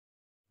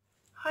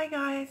Hi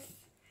guys,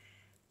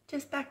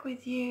 just back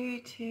with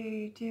you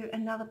to do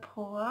another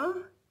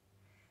pour.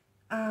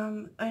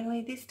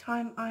 Only this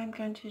time I'm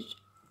going to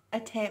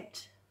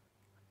attempt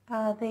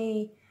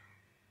the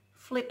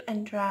flip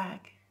and drag.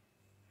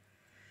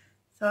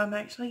 So I'm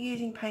actually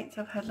using paints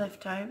I've had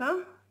left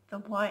over. The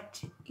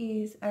white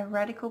is a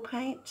Radical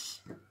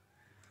paint,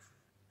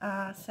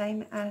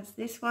 same as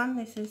this one.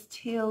 This is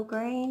teal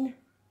green,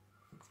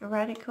 it's a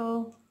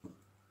Radical.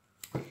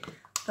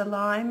 The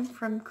lime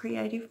from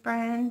Creative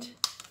brand.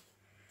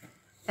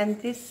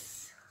 And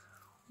this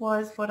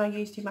was what I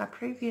used in my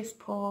previous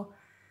pour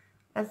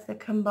as the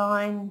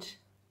combined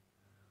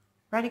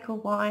Radical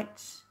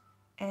white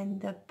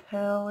and the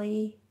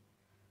pearly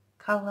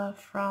colour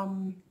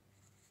from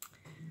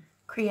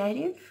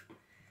Creative.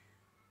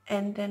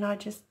 And then I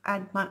just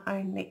add my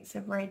own mix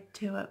of red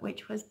to it,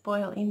 which was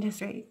Boyle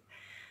Industries,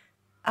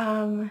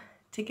 to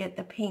get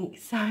the pink.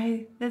 So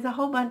there's a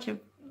whole bunch of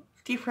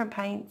different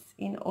paints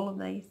in all of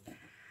these.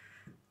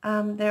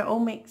 They're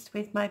all mixed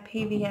with my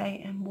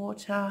PVA and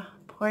water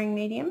pouring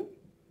medium,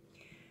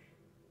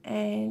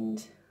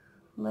 and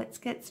let's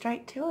get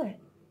straight to it.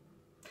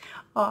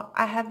 Oh,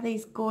 I have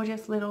these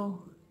gorgeous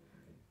little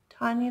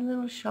tiny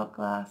little shot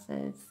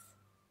glasses,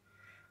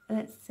 and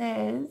it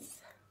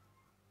says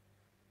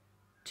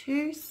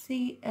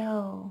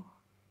 2cl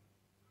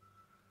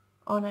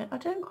on it. I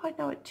don't quite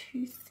know what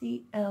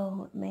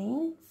 2cl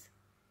means.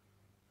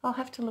 I'll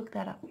have to look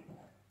that up.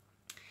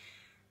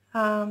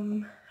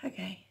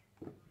 Okay.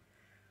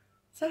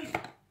 So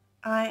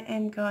I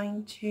am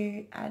going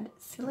to add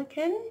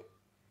silicone.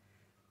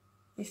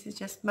 This is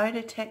just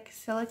Motortech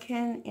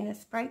silicone in a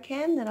spray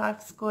can that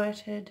I've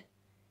squirted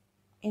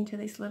into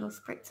this little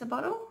spritzer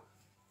bottle.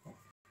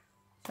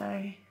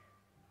 So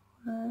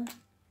I'll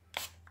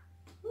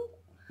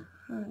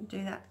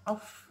do that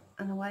off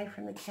and away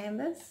from the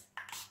canvas.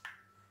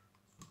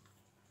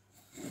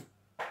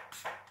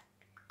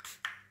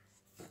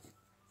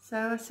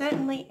 So I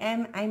certainly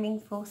am aiming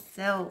for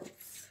cells.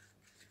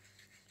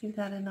 Give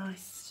that a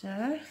nice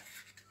stir.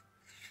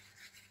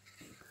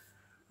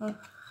 Oh,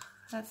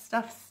 that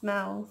stuff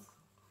smells,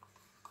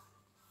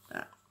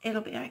 but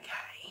it'll be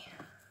okay.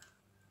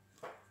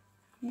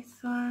 This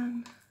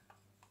one.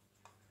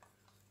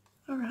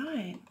 All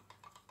right.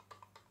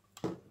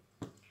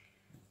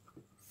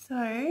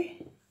 So,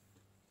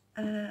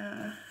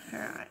 all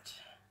right.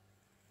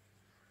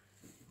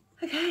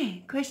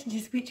 Okay. Question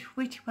is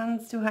which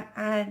ones do I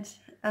add?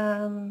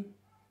 I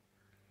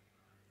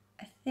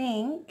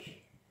think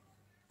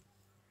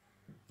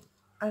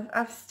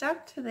I've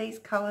stuck to these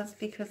colours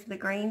because the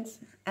greens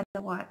and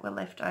the white were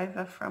left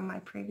over from my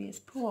previous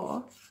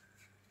pour.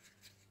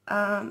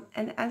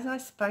 And as I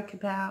spoke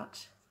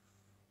about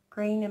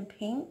green and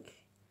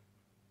pink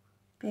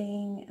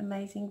being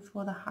amazing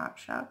for the heart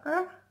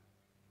chakra,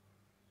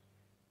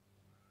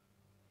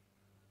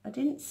 I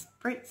didn't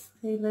spritz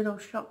the little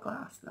shot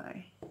glass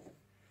though.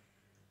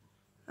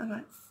 I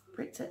might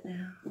spritz it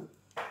now.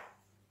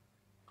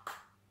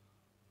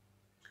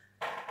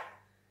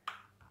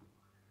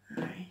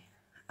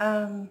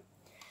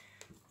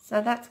 So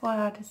that's why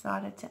I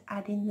decided to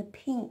add in the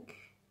pink.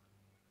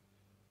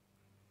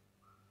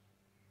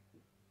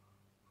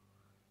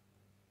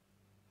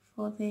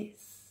 For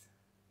this.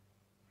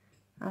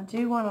 I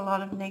do want a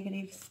lot of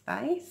negative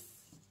space.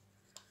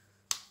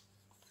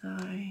 So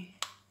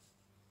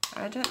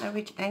I don't know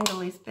which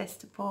angle is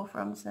best to pour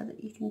from so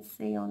that you can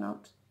see or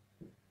not.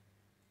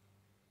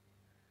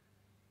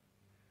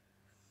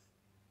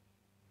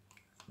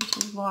 Which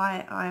is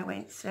why I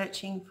went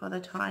searching for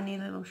the tiny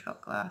little shot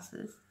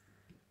glasses.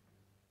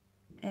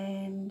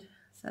 And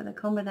so the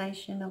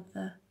combination of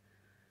the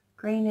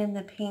green and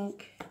the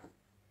pink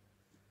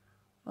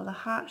for the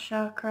heart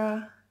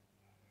chakra,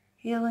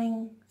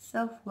 healing,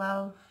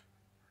 self-love,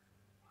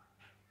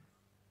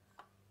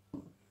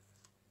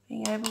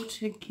 being able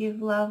to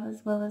give love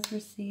as well as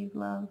receive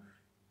love.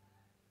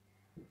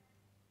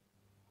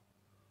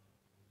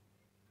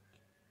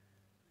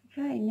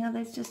 Okay, now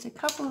there's just a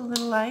couple of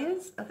little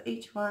layers of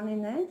each one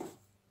in there.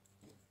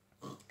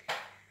 I'm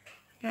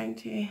going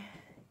to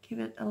give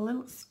it a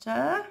little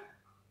stir.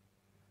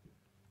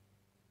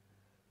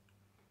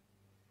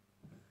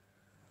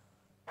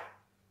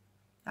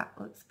 That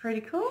looks pretty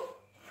cool.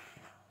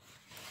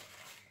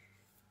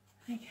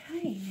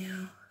 Okay,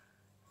 now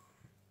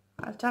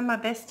I've done my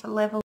best to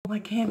level my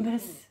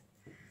canvas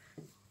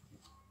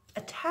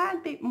a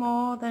tad bit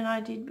more than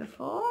I did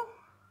before.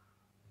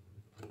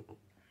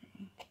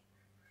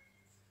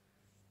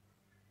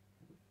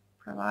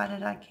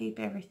 Provided I keep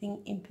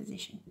everything in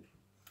position.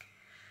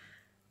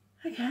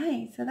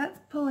 Okay, so that's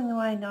pulling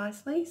away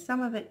nicely.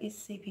 Some of it is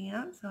seeping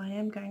out, so I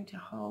am going to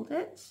hold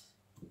it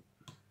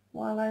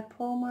while I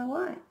pour my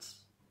white.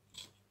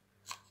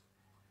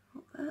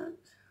 Hold that.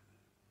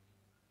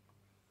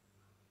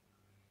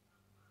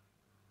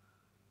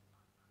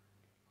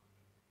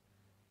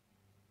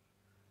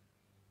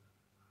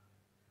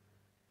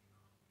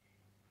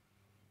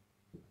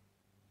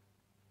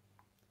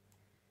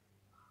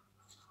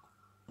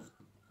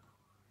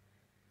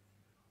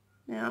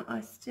 Now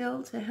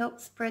to help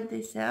spread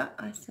this out,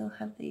 I still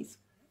have these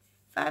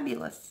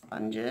fabulous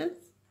sponges.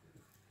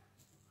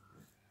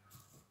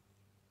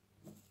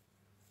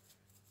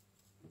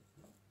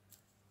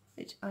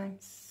 Which I'm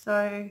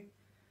so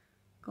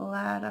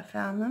glad I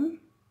found them.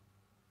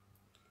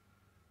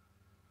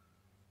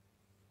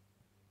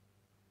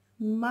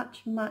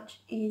 Much, much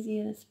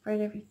easier to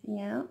spread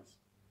everything out.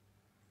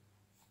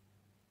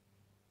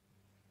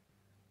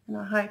 And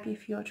I hope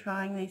if you're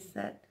trying this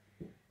that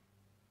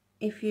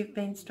if you've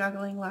been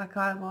struggling like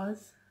I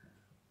was,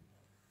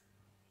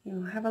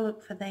 you'll have a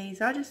look for these.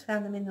 I just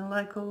found them in the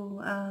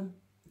local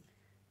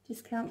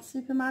discount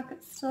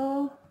supermarket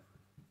store.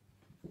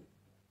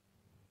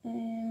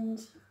 And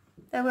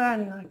they were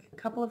only like a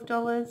couple of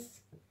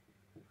dollars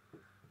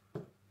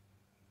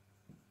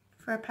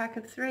for a pack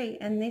of 3.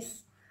 And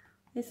this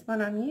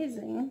one I'm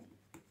using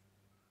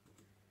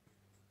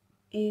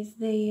is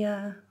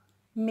the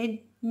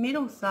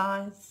middle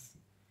size.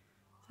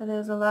 So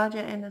there's a larger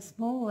and a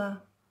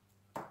smaller.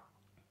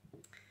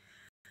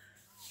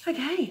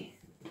 Okay,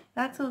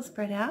 that's all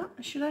spread out.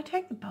 Should I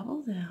take the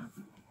bubbles out?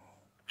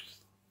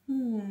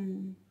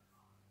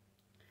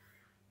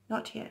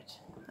 Not yet.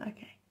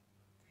 Okay.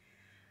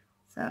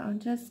 So I'm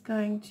just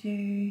going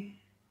to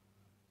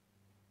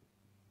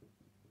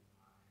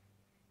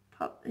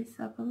pop this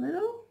up a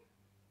little.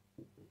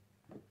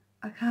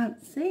 I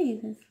can't see.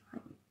 There's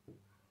like,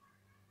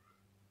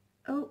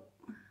 oh,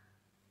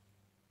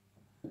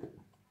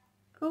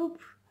 oop.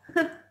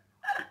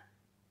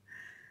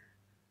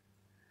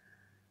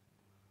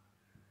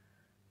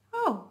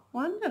 Oh,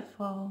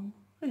 wonderful.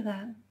 Look at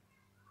that.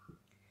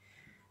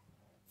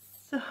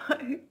 So,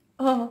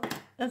 oh,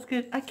 that's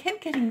good. I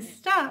kept getting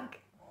stuck.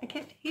 I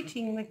kept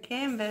hitting the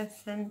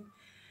canvas and,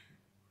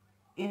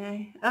 you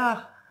know,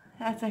 oh,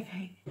 that's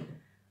okay.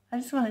 I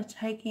just want to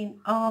take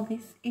in, oh,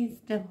 this is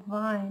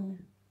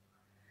divine.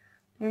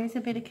 There is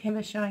a bit of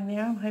canvas showing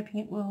there. I'm hoping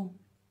it will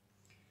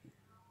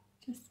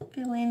just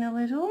fill in a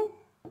little.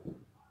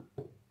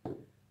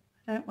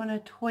 I don't want to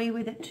toy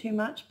with it too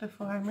much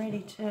before I'm ready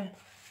to...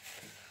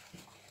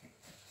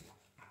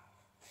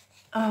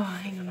 Oh,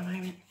 hang on a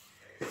moment.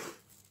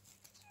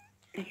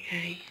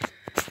 Okay.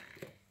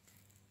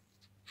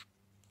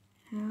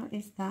 How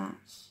is that?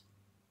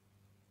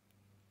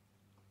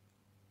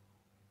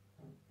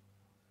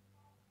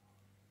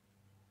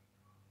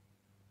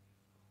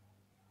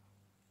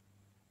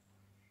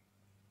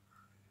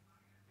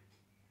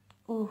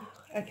 Oh,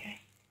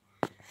 okay.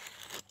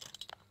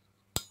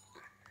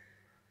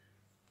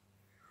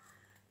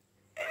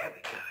 There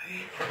we go.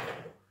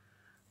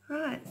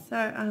 Right, so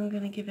I'm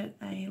going to give it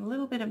a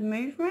little bit of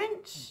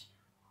movement.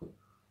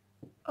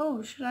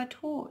 Oh, should I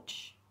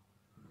torch?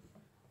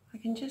 I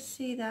can just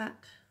see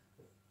that.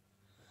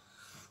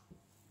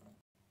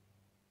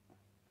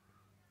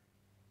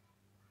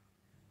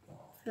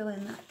 Fill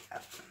in that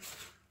gap.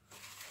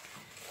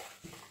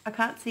 I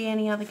can't see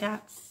any other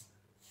gaps,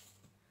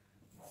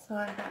 so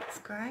that's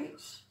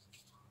great.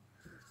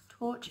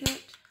 Torch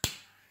it.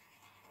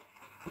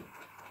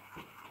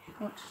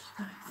 Watch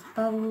those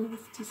bubbles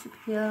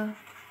disappear.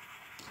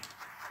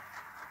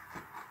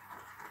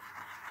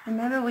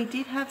 Remember, we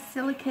did have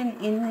silicone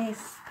in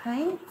these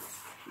paints,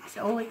 it's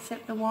all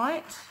except the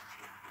white.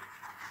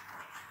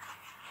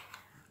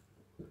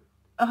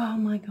 Oh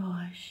my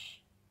gosh.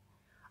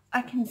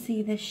 I can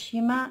see the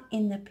shimmer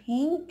in the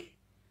pink.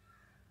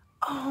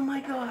 Oh my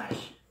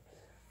gosh.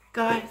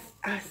 Guys,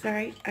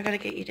 sorry, I gotta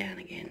get you down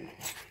again.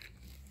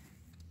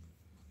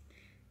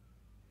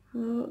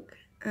 Look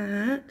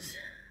at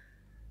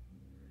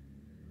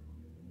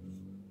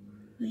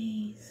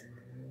these.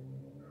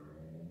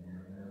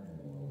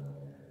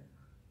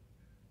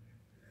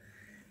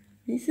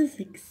 This is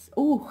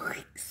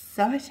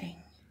exciting.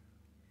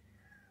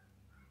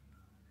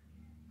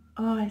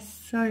 Oh, I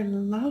so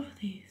love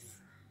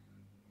this.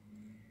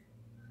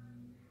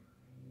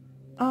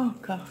 Oh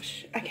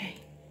gosh, okay.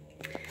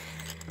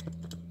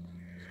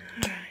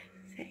 Alright,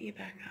 set you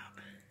back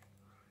up.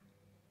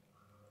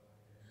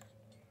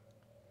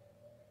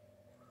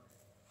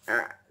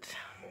 Alright.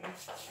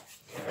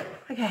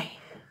 Okay.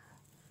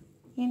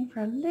 In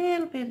for a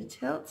little bit of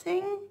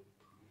tilting.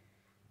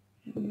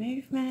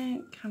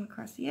 Movement, come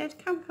across the edge.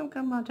 Come. I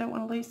don't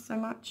want to lose so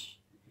much.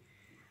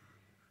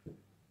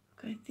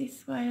 Go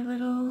this way a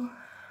little.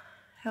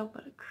 Help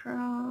it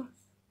across.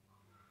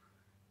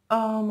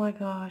 Oh my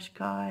gosh,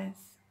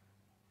 guys.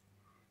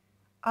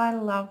 I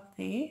love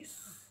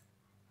this.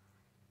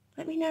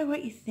 Let me know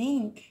what you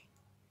think.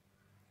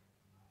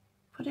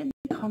 Put it in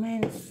the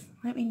comments.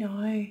 Let me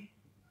know.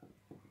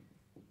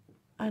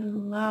 I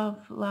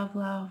love, love,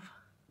 love.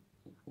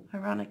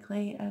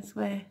 Ironically, as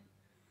we're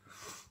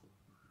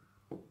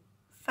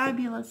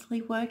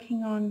fabulously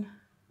working on,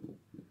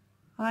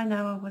 I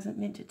know I wasn't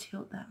meant to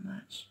tilt that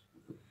much,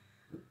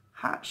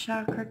 heart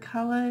chakra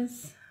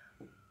colours.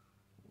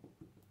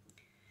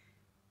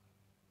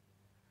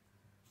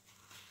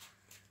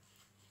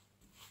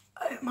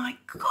 Oh my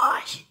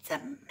gosh, it's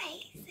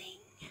amazing.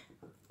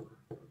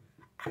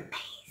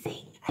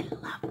 Amazing. I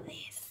love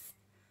this.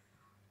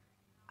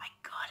 I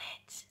got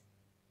it.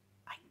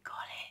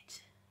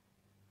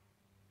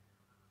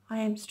 I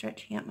am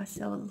stretching out my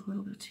cells a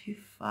little bit too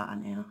far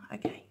now.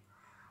 Okay,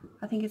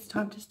 I think it's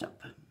time to stop.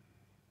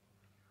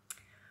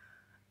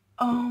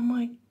 Oh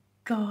my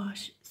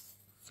gosh,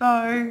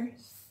 so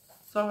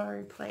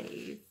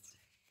pleased.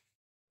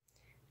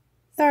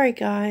 Sorry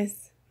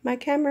guys, my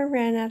camera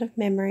ran out of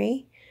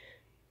memory.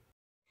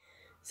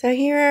 So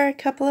here are a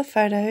couple of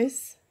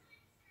photos.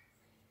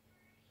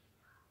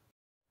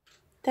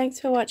 Thanks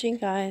for watching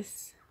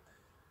guys.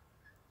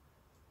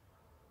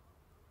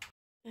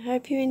 I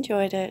hope you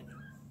enjoyed it.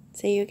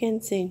 See you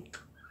again soon.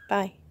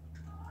 Bye.